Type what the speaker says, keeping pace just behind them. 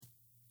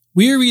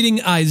We're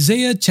reading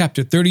Isaiah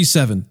chapter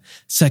 37,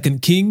 2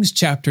 Kings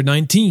chapter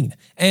 19,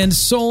 and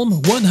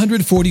Psalm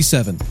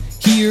 147,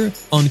 here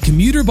on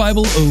Commuter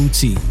Bible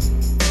OT.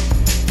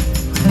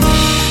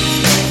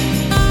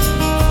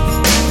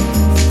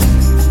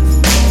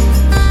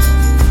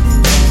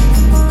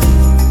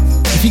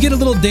 If you get a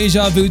little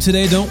deja vu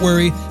today, don't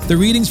worry. The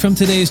readings from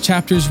today's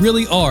chapters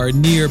really are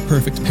near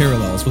perfect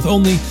parallels, with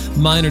only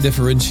minor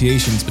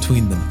differentiations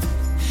between them.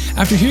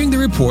 After hearing the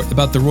report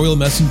about the royal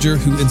messenger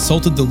who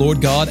insulted the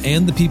Lord God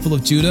and the people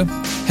of Judah,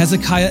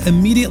 Hezekiah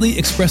immediately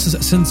expresses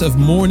a sense of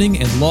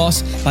mourning and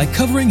loss by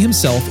covering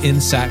himself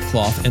in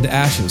sackcloth and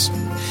ashes.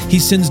 He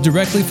sends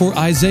directly for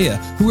Isaiah,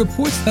 who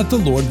reports that the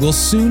Lord will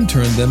soon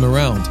turn them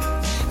around.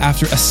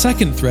 After a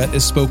second threat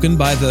is spoken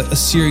by the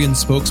Assyrian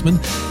spokesman,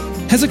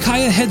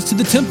 Hezekiah heads to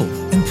the temple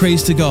and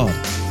prays to God.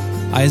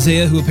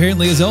 Isaiah, who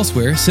apparently is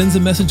elsewhere, sends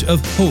a message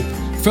of hope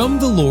from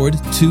the Lord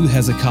to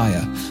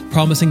Hezekiah,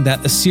 promising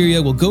that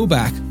Assyria will go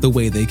back the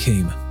way they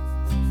came.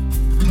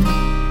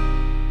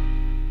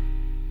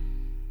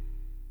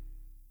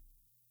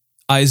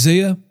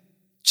 Isaiah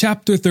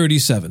chapter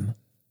 37.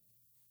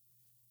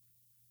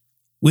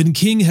 When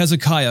King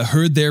Hezekiah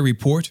heard their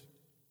report,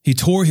 he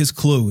tore his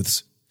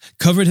clothes,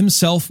 covered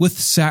himself with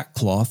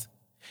sackcloth,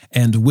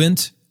 and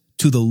went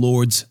to the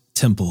Lord's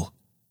temple.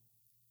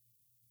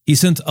 He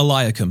sent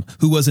Eliakim,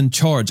 who was in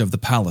charge of the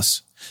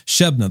palace,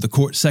 Shebna, the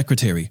court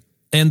secretary,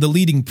 and the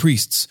leading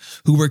priests,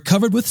 who were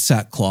covered with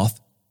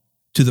sackcloth,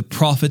 to the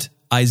prophet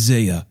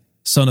Isaiah,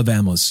 son of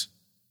Amoz.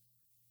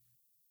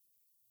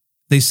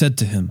 They said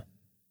to him,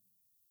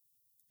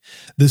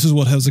 "This is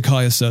what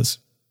Hezekiah says.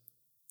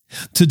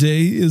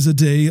 Today is a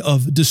day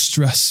of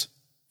distress,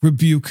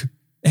 rebuke,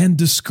 and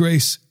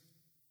disgrace.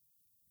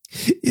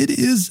 It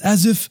is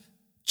as if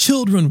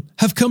children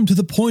have come to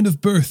the point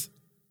of birth,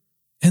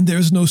 and there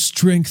is no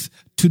strength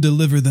to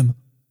deliver them.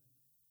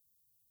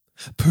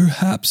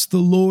 Perhaps the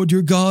Lord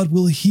your God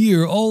will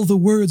hear all the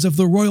words of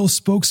the royal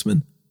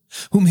spokesman,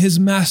 whom his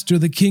master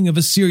the king of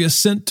Assyria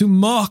sent to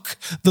mock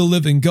the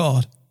living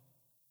God,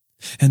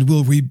 and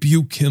will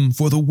rebuke him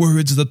for the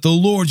words that the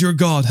Lord your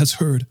God has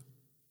heard.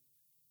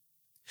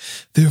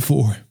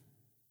 Therefore,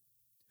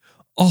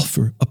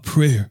 offer a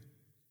prayer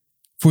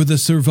for the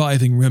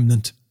surviving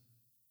remnant."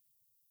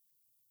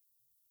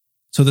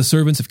 So the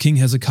servants of King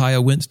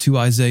Hezekiah went to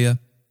Isaiah,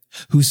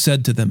 who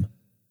said to them,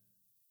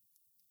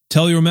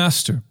 "Tell your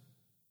master,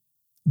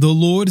 the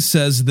Lord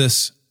says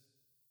this: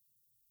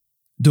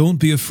 Don't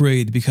be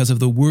afraid because of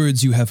the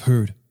words you have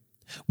heard,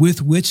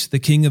 with which the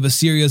king of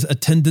Assyria's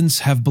attendants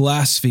have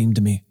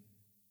blasphemed me.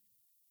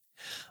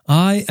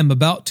 I am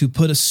about to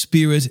put a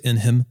spirit in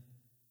him,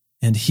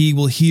 and he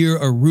will hear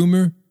a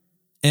rumor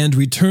and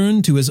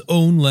return to his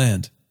own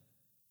land,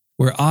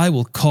 where I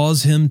will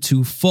cause him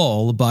to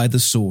fall by the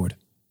sword."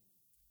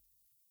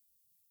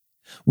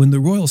 When the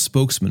royal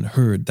spokesman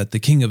heard that the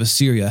king of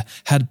Assyria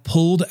had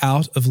pulled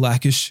out of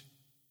Lachish,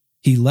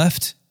 he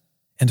left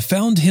and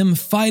found him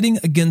fighting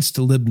against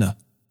Libnah.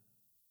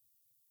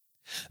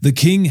 The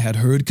king had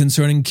heard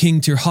concerning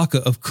King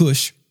Tirhakah of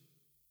Cush.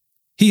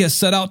 "He has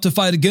set out to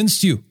fight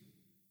against you."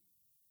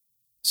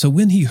 So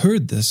when he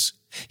heard this,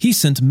 he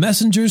sent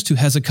messengers to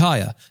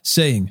Hezekiah,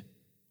 saying,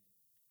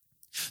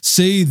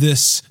 "Say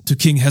this to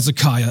King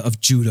Hezekiah of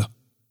Judah: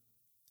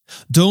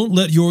 Don't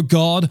let your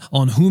God,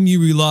 on whom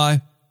you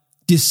rely,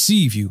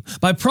 deceive you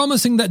by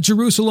promising that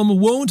Jerusalem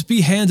won't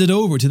be handed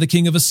over to the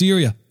king of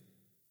Assyria.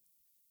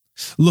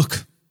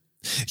 Look,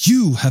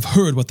 you have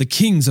heard what the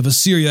kings of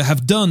Assyria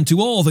have done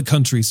to all the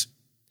countries.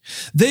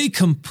 They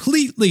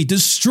completely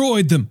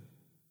destroyed them.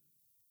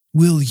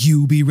 Will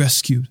you be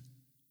rescued?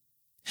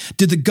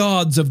 Did the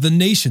gods of the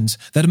nations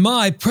that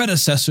my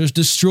predecessors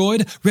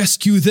destroyed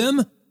rescue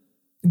them?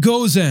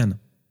 Gozan,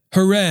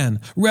 Haran,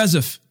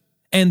 Rezeph,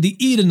 and the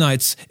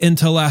Edenites in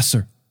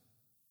Telassar.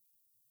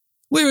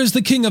 Where is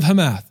the king of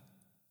Hamath,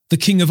 the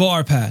king of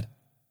Arpad,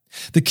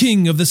 the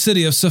king of the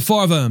city of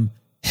Sepharvaim,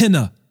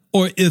 Hena,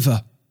 or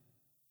Ivah?"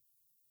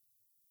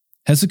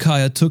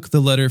 Hezekiah took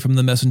the letter from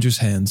the messenger's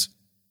hands,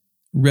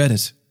 read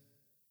it,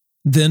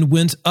 then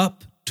went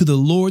up to the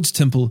Lord's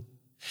temple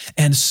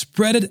and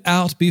spread it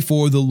out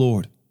before the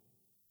Lord.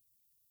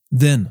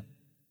 Then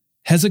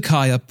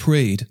Hezekiah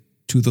prayed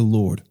to the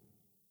Lord.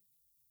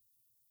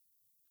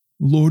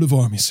 "Lord of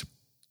armies,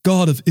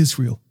 God of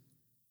Israel,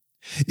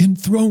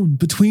 enthroned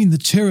between the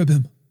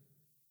cherubim,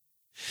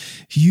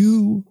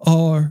 you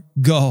are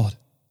God,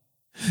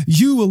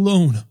 you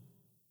alone,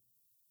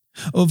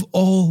 of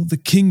all the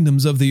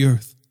kingdoms of the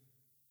earth.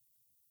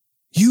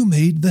 You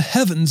made the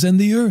heavens and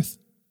the earth.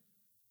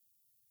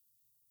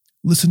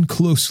 Listen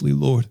closely,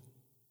 Lord,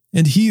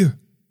 and hear.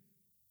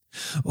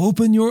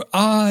 Open your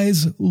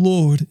eyes,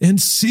 Lord,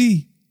 and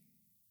see.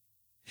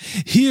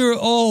 Hear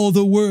all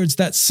the words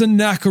that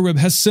Sennacherib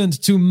has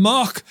sent to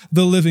mock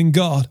the living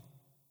God.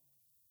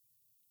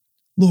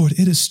 Lord,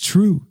 it is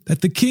true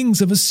that the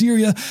kings of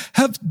Assyria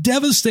have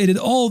devastated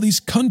all these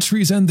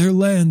countries and their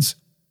lands.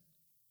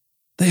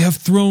 They have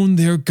thrown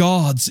their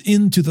gods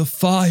into the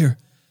fire,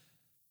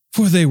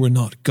 for they were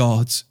not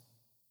gods,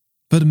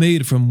 but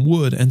made from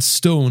wood and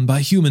stone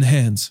by human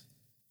hands.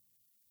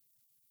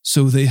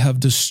 So they have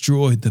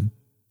destroyed them.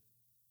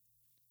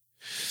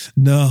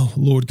 Now,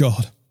 Lord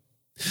God,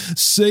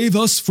 save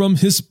us from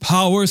his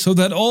power so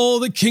that all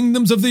the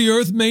kingdoms of the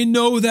earth may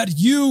know that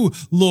you,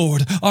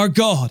 Lord, are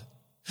God,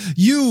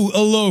 you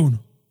alone.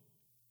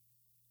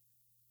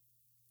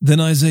 Then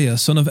Isaiah,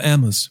 son of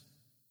Amoz,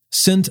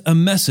 sent a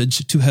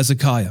message to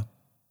Hezekiah.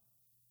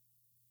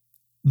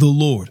 The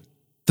Lord,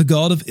 the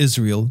God of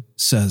Israel,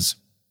 says,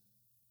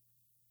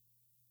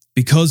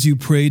 because you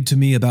prayed to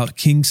me about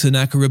King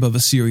Sennacherib of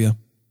Assyria,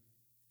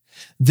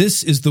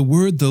 this is the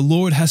word the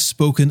Lord has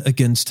spoken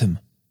against him.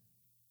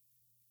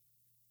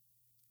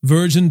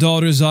 Virgin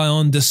daughter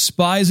Zion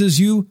despises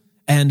you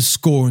and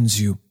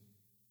scorns you.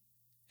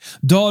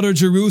 Daughter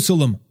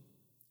Jerusalem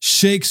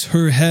shakes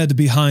her head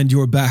behind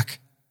your back.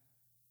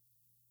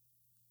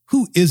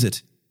 Who is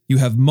it you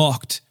have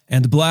mocked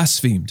and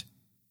blasphemed?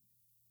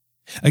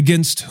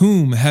 Against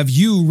whom have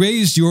you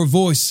raised your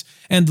voice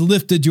and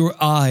lifted your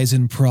eyes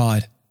in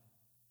pride?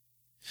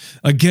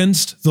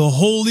 Against the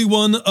Holy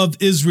One of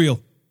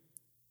Israel.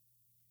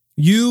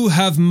 You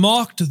have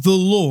mocked the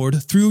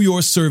Lord through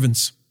your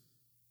servants.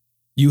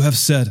 You have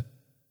said,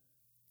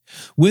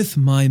 with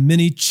my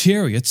many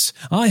chariots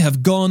I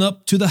have gone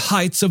up to the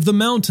heights of the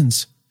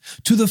mountains,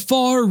 to the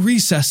far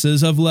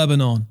recesses of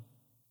Lebanon.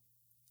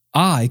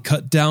 I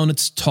cut down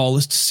its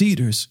tallest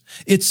cedars,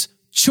 its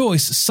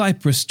choice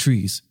cypress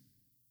trees.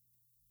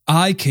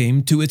 I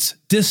came to its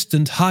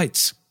distant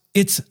heights,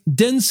 its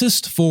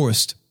densest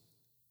forest.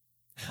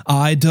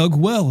 I dug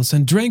wells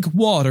and drank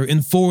water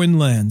in foreign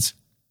lands.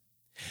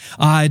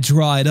 I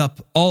dried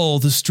up all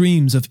the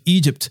streams of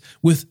Egypt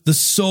with the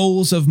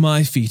soles of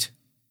my feet.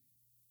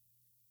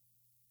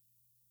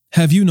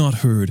 Have you not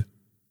heard?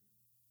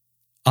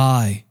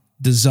 I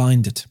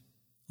designed it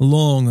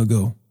long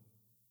ago.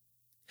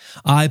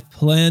 I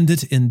planned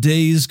it in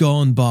days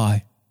gone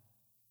by.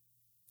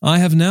 I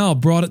have now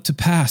brought it to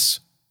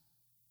pass,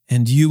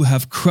 and you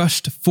have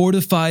crushed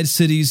fortified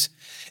cities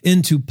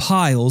into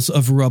piles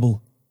of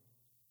rubble.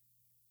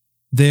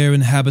 Their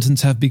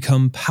inhabitants have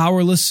become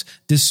powerless,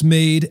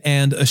 dismayed,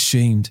 and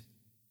ashamed.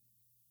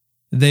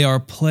 They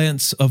are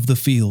plants of the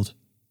field,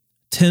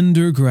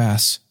 tender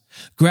grass,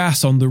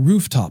 grass on the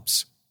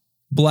rooftops,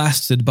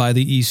 blasted by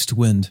the east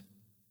wind.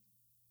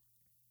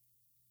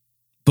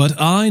 But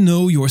I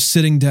know you're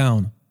sitting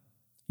down,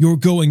 you're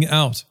going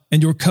out,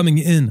 and you're coming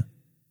in,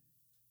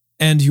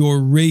 and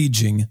you're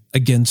raging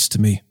against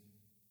me.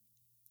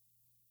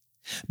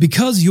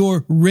 Because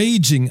your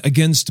raging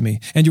against me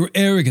and your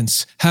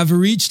arrogance have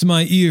reached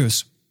my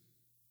ears,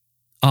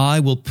 I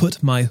will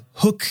put my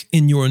hook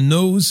in your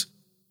nose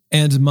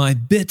and my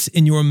bit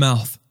in your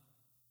mouth.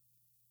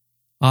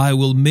 I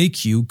will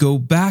make you go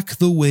back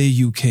the way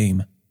you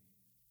came.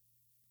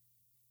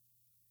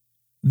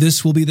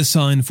 This will be the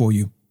sign for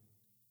you.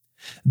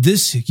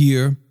 This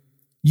year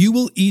you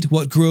will eat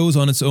what grows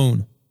on its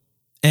own,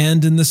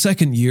 and in the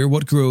second year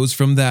what grows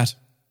from that.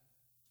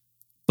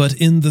 But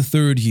in the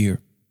third year,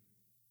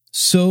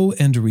 sow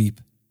and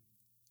reap,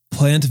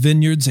 plant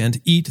vineyards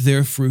and eat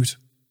their fruit.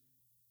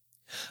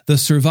 The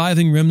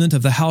surviving remnant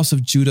of the house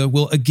of Judah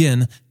will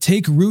again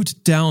take root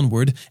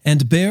downward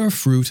and bear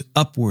fruit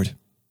upward.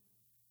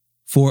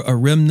 For a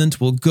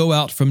remnant will go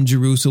out from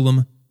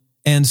Jerusalem,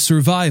 and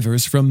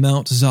survivors from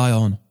Mount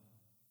Zion.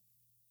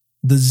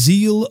 The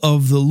zeal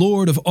of the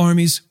Lord of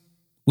armies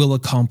will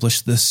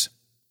accomplish this.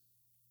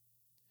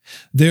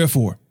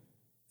 Therefore,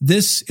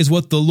 this is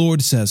what the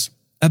Lord says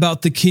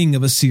about the king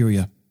of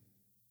Assyria.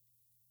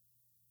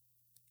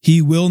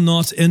 He will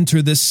not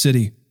enter this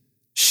city,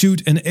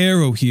 shoot an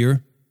arrow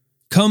here,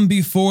 come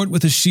before it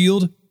with a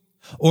shield,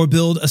 or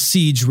build a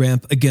siege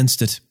ramp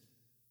against it.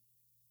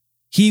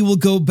 He will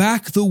go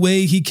back the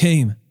way he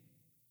came,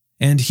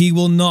 and he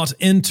will not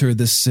enter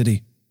this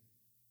city.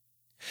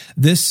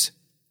 This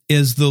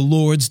is the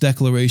Lord's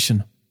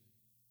declaration.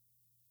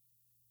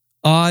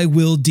 I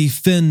will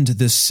defend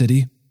this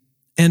city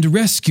and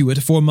rescue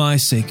it for my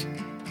sake,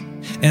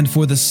 and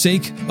for the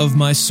sake of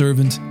my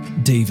servant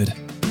David.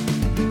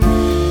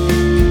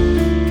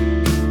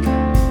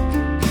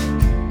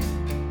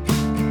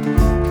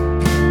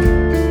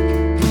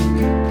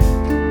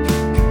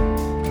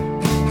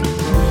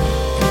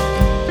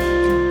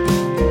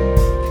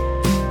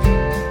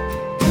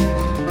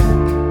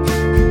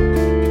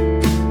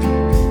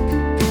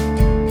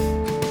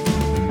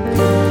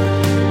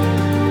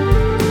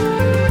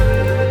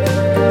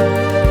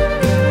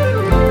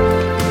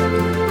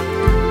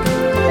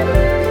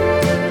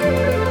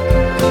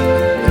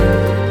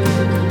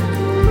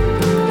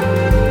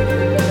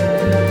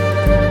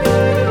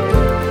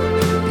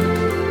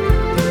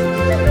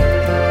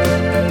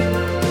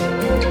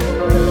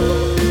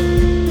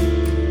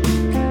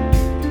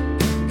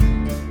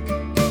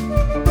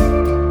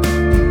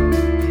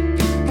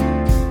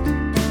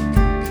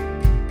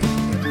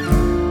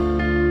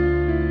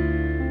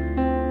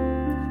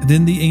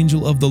 Then the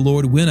angel of the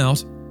Lord went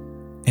out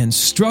and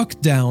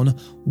struck down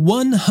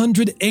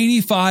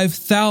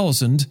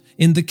 185,000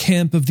 in the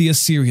camp of the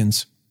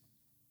Assyrians.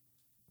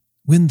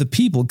 When the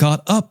people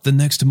got up the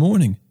next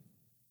morning,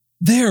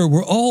 there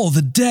were all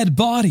the dead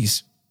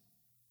bodies.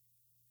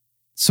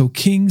 So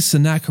King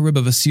Sennacherib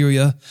of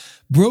Assyria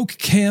broke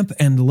camp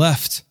and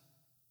left.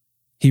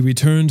 He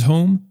returned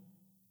home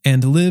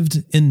and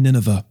lived in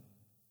Nineveh.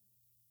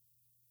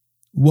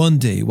 One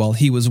day, while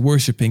he was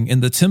worshipping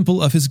in the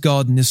temple of his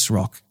god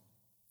Nisroch,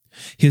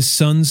 his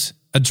sons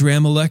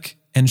Adramelech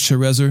and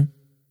Sharezer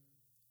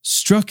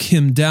struck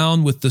him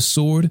down with the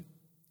sword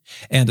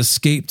and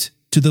escaped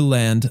to the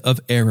land of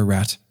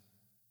Ararat.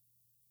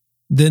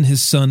 Then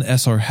his son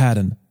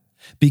Esarhaddon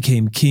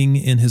became king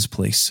in his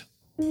place.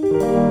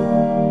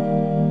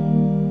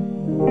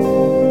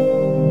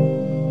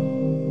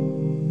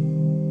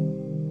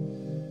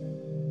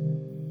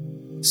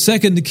 2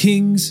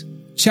 Kings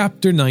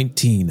chapter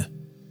 19.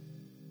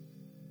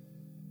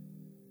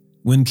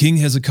 When King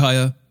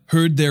Hezekiah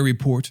heard their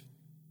report,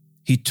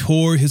 he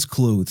tore his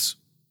clothes,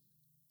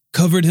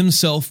 covered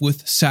himself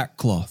with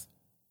sackcloth,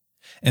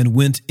 and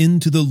went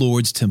into the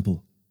Lord's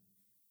temple.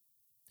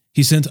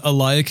 He sent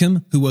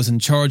Eliakim, who was in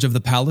charge of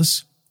the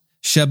palace,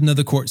 Shebna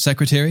the court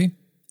secretary,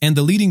 and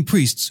the leading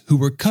priests who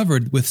were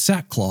covered with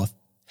sackcloth,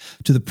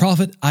 to the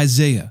prophet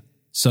Isaiah,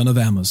 son of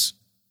Amoz.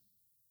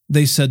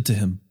 They said to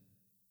him,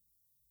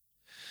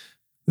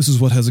 "This is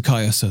what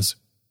Hezekiah says.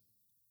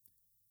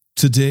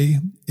 Today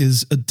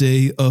is a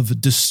day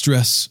of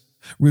distress,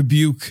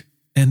 rebuke,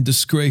 and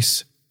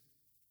disgrace.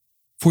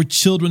 For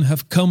children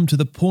have come to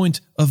the point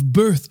of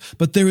birth,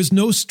 but there is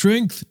no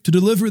strength to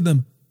deliver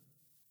them.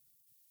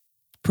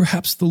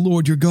 Perhaps the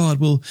Lord your God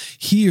will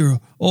hear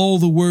all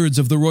the words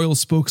of the royal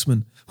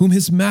spokesman, whom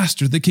his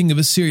master, the king of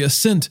Assyria,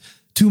 sent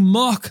to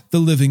mock the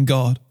living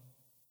God,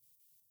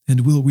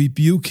 and will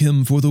rebuke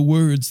him for the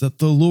words that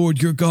the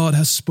Lord your God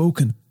has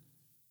spoken.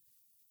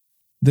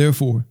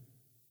 Therefore,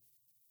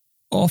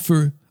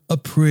 offer a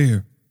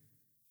prayer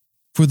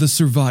for the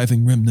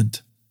surviving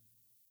remnant."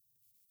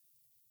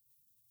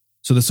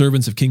 So the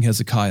servants of King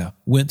Hezekiah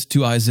went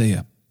to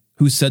Isaiah,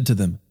 who said to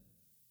them,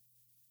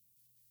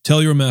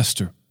 "Tell your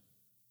master,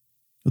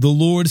 the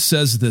Lord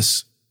says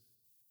this: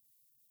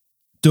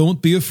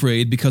 Don't be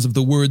afraid because of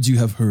the words you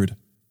have heard,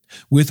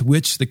 with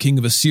which the king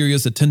of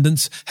Assyria's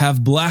attendants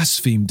have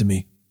blasphemed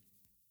me.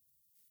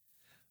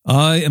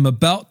 I am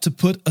about to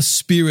put a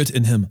spirit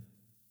in him,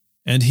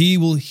 and he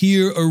will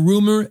hear a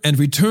rumor and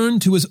return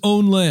to his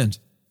own land,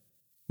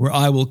 where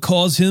I will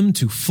cause him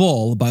to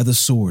fall by the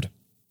sword."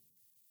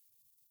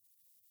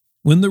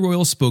 When the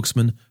royal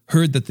spokesman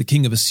heard that the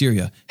king of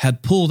Assyria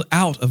had pulled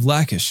out of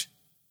Lachish,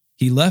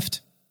 he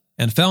left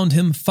and found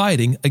him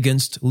fighting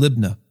against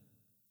Libnah.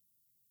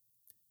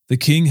 The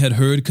king had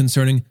heard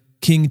concerning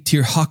King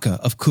Tirhakah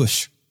of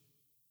Cush.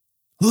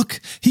 "Look,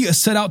 he has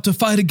set out to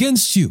fight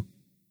against you."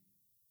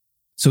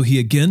 So he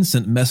again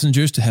sent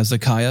messengers to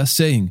Hezekiah,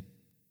 saying,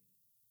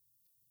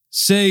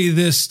 "Say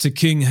this to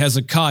King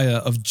Hezekiah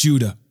of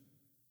Judah: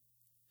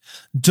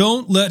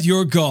 Don't let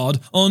your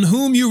God, on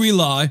whom you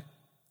rely,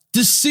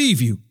 deceive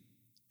you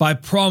by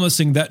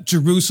promising that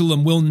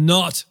Jerusalem will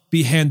not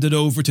be handed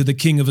over to the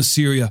king of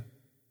Assyria.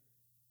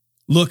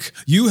 Look,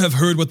 you have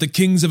heard what the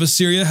kings of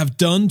Assyria have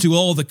done to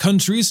all the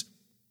countries.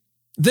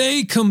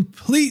 They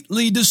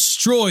completely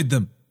destroyed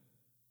them.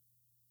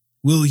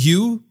 Will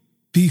you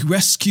be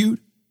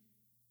rescued?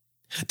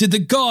 Did the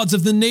gods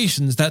of the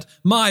nations that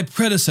my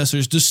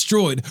predecessors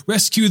destroyed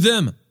rescue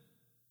them?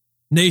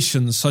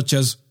 Nations such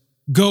as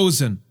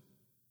Gozan,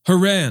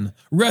 Haran,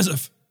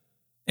 Rezeph,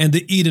 and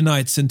the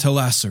Edenites in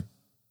Telasar.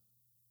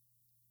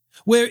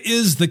 Where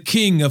is the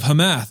king of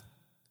Hamath,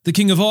 the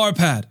king of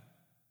Arpad,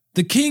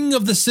 the king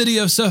of the city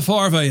of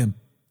Sepharvaim,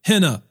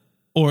 Hena,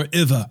 or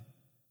Iva?"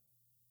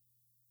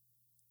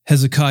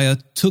 Hezekiah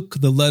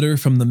took the letter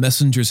from the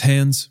messenger's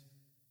hands,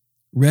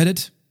 read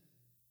it,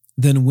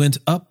 then went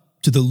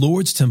up to the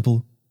Lord's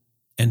temple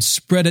and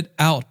spread it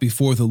out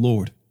before the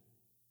Lord.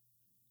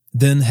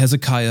 Then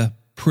Hezekiah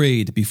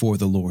prayed before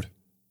the Lord.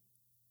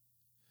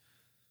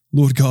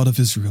 "Lord God of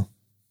Israel,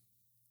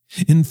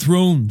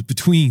 enthroned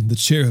between the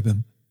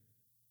cherubim,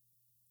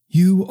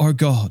 you are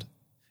God,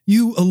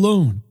 you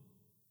alone,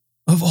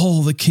 of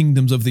all the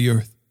kingdoms of the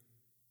earth.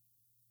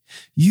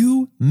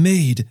 You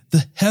made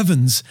the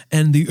heavens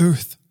and the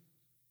earth.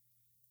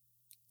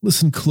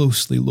 Listen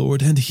closely,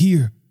 Lord, and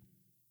hear.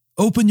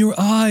 Open your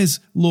eyes,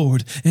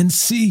 Lord, and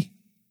see.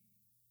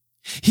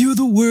 Hear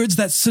the words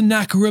that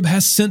Sennacherib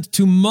has sent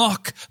to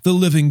mock the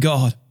living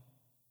God.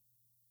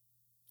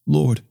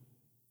 Lord,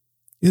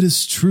 it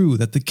is true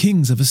that the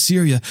kings of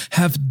Assyria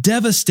have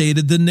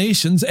devastated the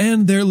nations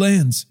and their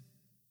lands.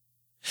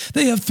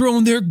 They have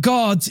thrown their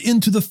gods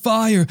into the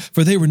fire,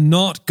 for they were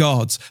not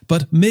gods,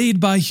 but made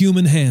by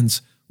human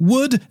hands,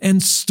 wood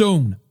and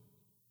stone.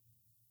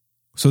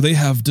 So they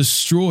have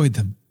destroyed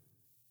them.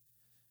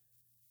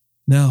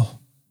 Now,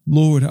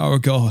 Lord our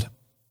God,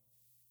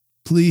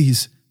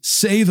 please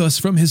save us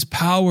from his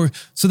power,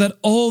 so that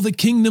all the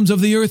kingdoms of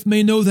the earth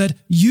may know that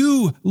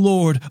you,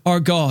 Lord, are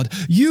God,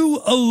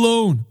 you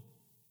alone."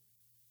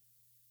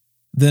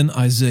 Then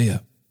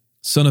Isaiah,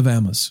 son of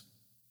Amoz,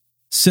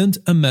 sent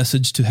a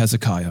message to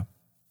Hezekiah.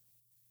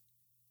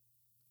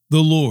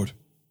 "The Lord,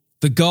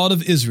 the God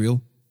of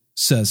Israel,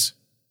 says,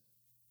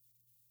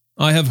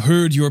 I have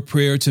heard your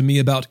prayer to me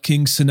about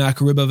King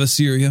Sennacherib of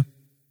Assyria.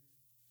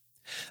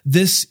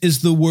 This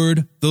is the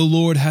word the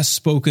Lord has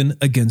spoken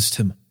against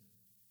him.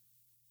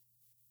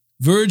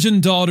 Virgin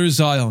daughter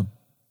Zion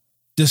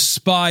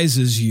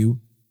despises you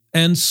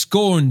and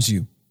scorns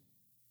you.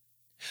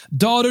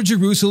 Daughter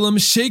Jerusalem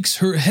shakes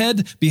her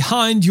head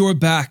behind your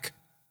back.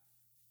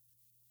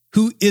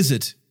 Who is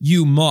it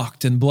you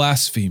mocked and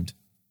blasphemed?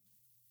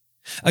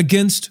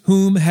 Against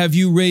whom have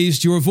you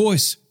raised your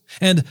voice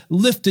and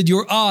lifted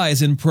your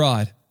eyes in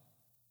pride?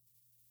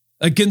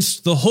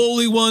 Against the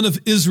Holy One of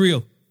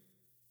Israel.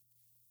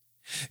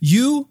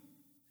 You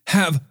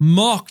have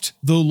mocked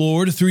the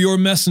Lord through your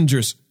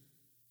messengers.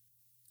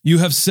 You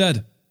have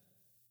said,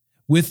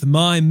 with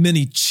my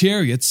many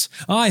chariots,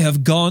 I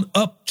have gone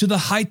up to the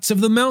heights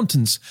of the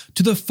mountains,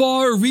 to the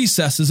far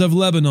recesses of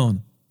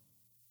Lebanon.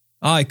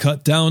 I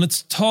cut down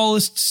its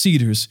tallest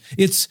cedars,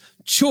 its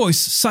choice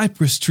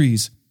cypress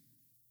trees.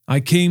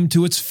 I came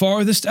to its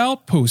farthest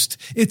outpost,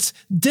 its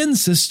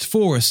densest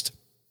forest.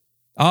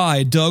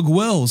 I dug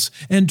wells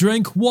and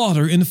drank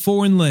water in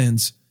foreign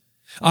lands.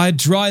 I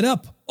dried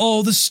up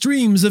all the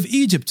streams of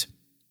Egypt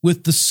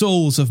with the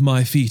soles of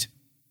my feet.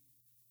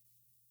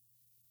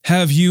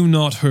 Have you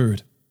not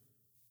heard?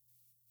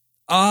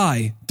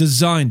 I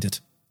designed it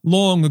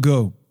long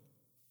ago.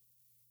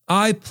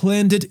 I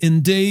planned it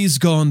in days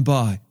gone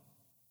by.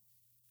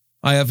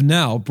 I have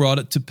now brought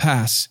it to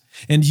pass,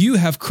 and you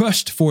have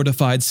crushed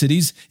fortified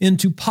cities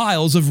into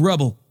piles of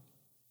rubble.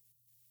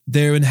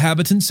 Their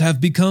inhabitants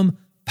have become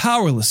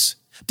powerless,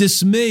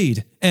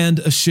 dismayed, and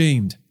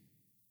ashamed.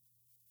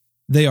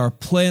 They are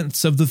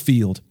plants of the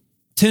field,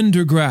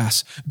 tender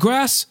grass,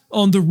 grass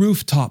on the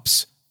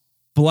rooftops,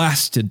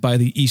 blasted by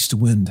the east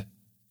wind.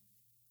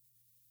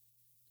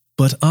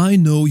 But I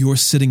know you're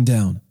sitting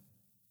down,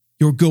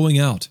 you're going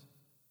out,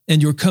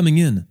 and you're coming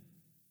in,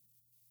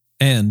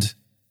 and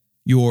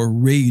you're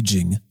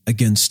raging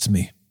against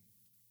me.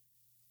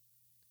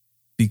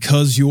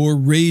 Because your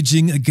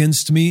raging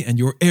against me and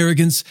your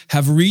arrogance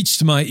have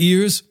reached my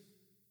ears,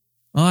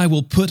 I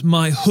will put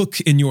my hook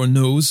in your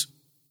nose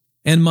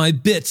and my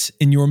bit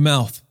in your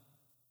mouth.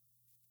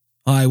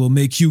 I will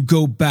make you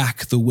go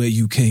back the way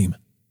you came.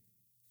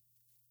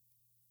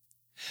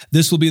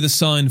 This will be the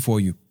sign for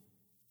you.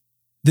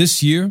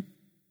 This year,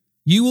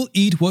 you will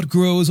eat what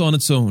grows on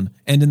its own,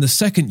 and in the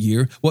second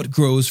year, what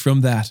grows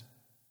from that.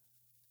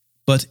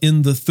 But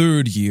in the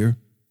third year,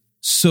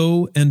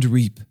 sow and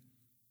reap.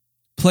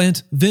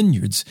 Plant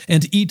vineyards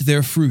and eat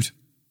their fruit.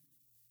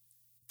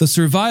 The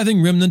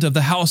surviving remnant of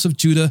the house of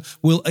Judah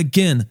will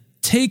again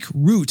take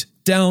root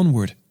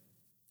downward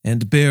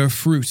and bear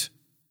fruit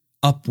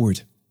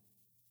upward.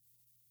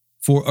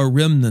 For a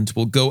remnant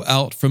will go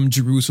out from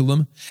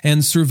Jerusalem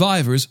and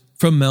survivors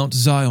from Mount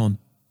Zion.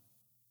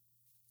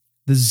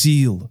 The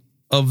zeal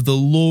of the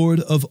Lord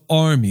of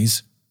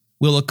armies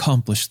will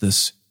accomplish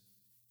this.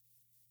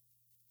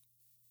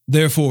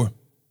 Therefore,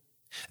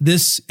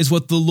 this is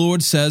what the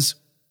Lord says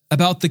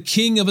about the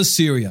king of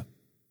Assyria.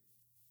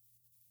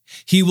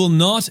 He will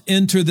not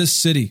enter this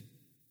city,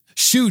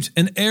 shoot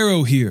an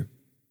arrow here,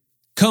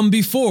 come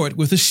before it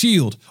with a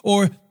shield,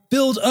 or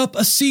build up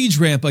a siege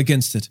ramp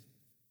against it.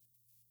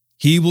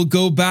 He will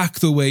go back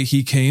the way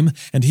he came,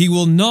 and he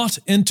will not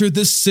enter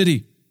this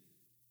city.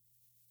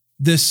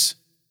 This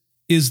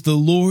is the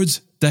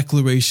Lord's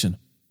declaration.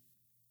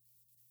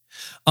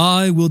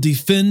 I will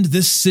defend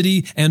this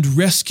city and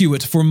rescue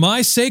it for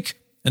my sake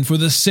and for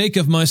the sake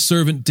of my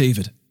servant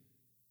David.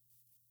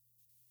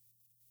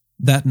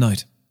 That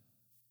night,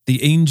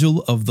 the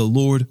angel of the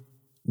Lord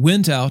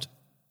went out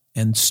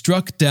and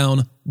struck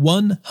down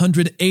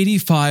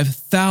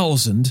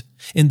 185,000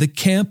 in the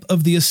camp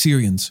of the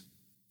Assyrians.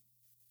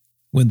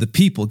 When the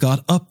people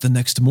got up the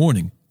next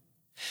morning,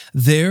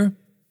 there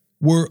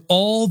were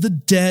all the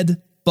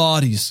dead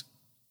bodies.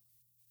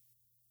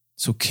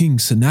 So King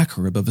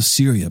Sennacherib of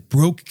Assyria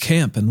broke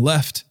camp and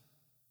left.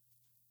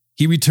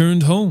 He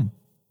returned home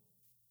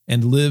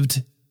and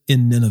lived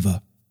in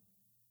Nineveh.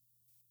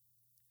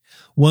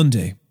 One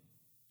day,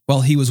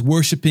 while he was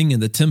worshipping in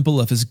the temple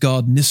of his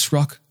god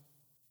Nisroch,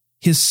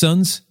 his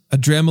sons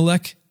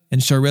Adramelech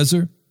and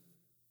Sharezer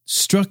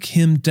struck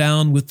him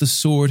down with the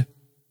sword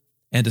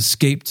and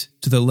escaped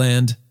to the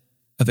land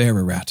of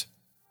Ararat.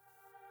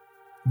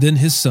 Then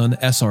his son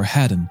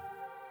Esarhaddon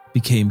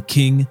became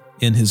king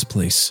in his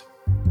place.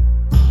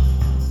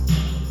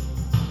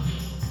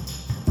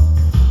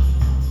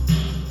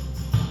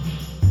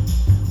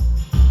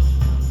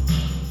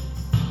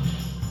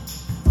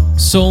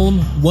 Psalm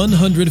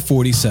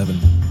 147.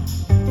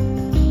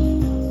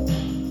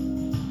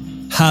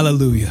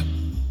 Hallelujah!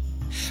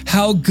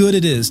 How good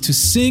it is to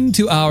sing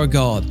to our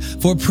God,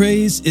 for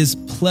praise is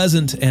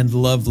pleasant and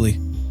lovely.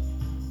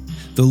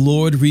 The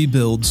Lord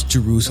rebuilds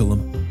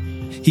Jerusalem.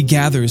 He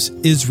gathers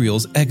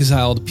Israel's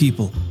exiled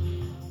people.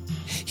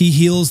 He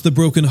heals the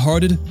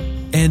brokenhearted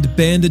and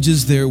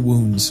bandages their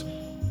wounds.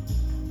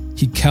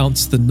 He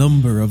counts the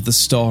number of the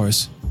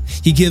stars.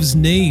 He gives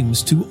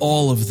names to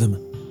all of them.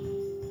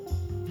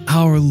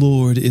 Our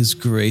Lord is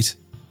great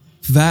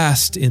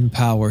vast in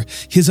power.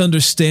 His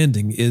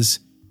understanding is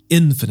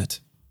infinite.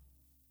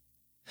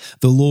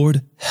 The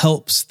Lord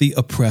helps the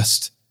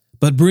oppressed,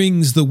 but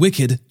brings the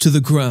wicked to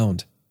the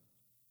ground.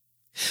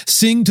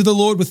 Sing to the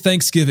Lord with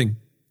thanksgiving.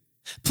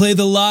 Play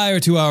the lyre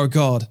to our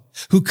God,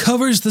 who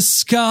covers the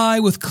sky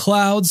with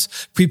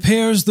clouds,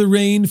 prepares the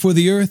rain for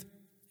the earth,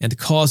 and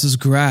causes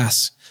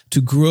grass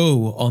to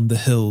grow on the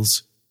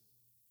hills.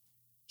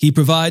 He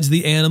provides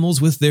the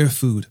animals with their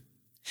food,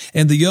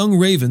 and the young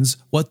ravens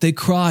what they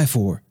cry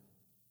for.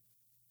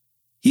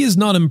 He is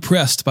not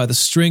impressed by the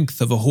strength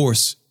of a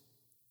horse.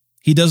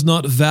 He does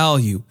not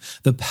value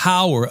the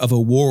power of a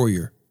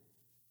warrior.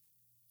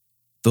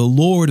 The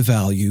Lord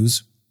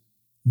values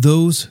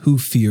those who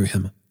fear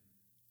him,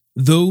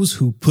 those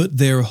who put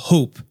their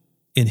hope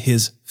in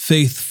his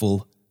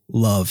faithful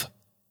love.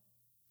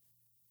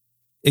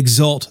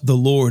 Exalt the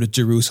Lord,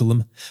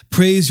 Jerusalem.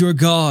 Praise your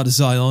God,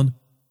 Zion.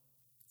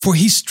 For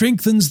he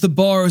strengthens the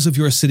bars of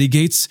your city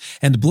gates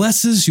and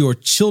blesses your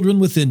children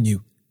within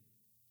you.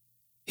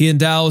 He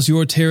endows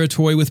your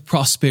territory with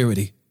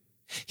prosperity.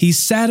 He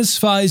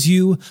satisfies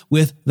you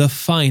with the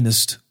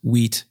finest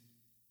wheat.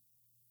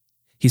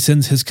 He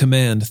sends his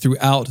command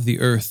throughout the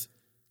earth.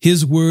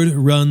 His word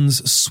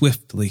runs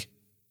swiftly.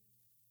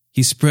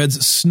 He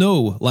spreads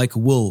snow like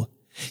wool.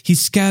 He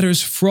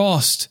scatters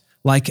frost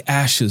like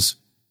ashes.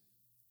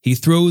 He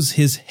throws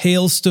his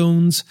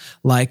hailstones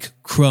like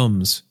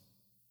crumbs.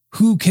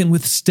 Who can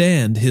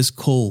withstand his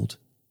cold?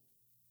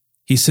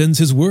 He sends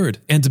his word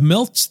and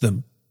melts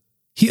them.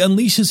 He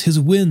unleashes his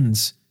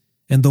winds,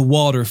 and the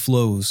water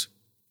flows.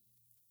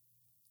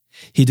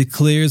 He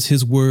declares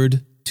his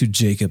word to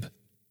Jacob,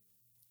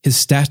 his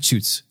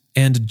statutes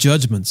and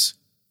judgments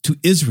to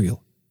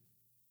Israel.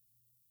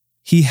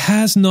 He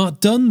has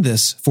not done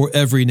this for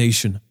every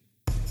nation.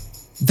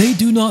 They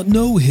do not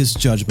know his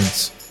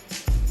judgments.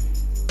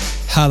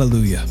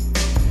 Hallelujah.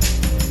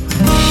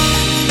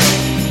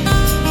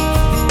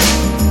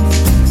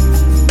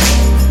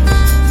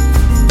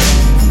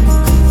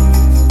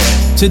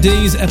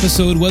 Today's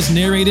episode was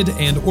narrated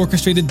and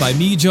orchestrated by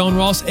me, John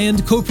Ross,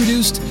 and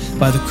co-produced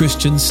by the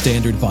Christian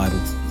Standard Bible.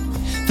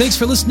 Thanks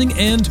for listening,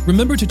 and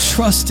remember to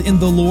trust in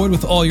the Lord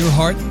with all your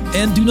heart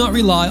and do not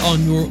rely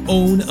on your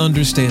own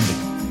understanding.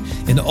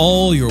 In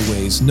all your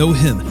ways, know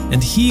him,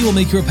 and he will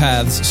make your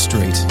paths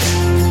straight.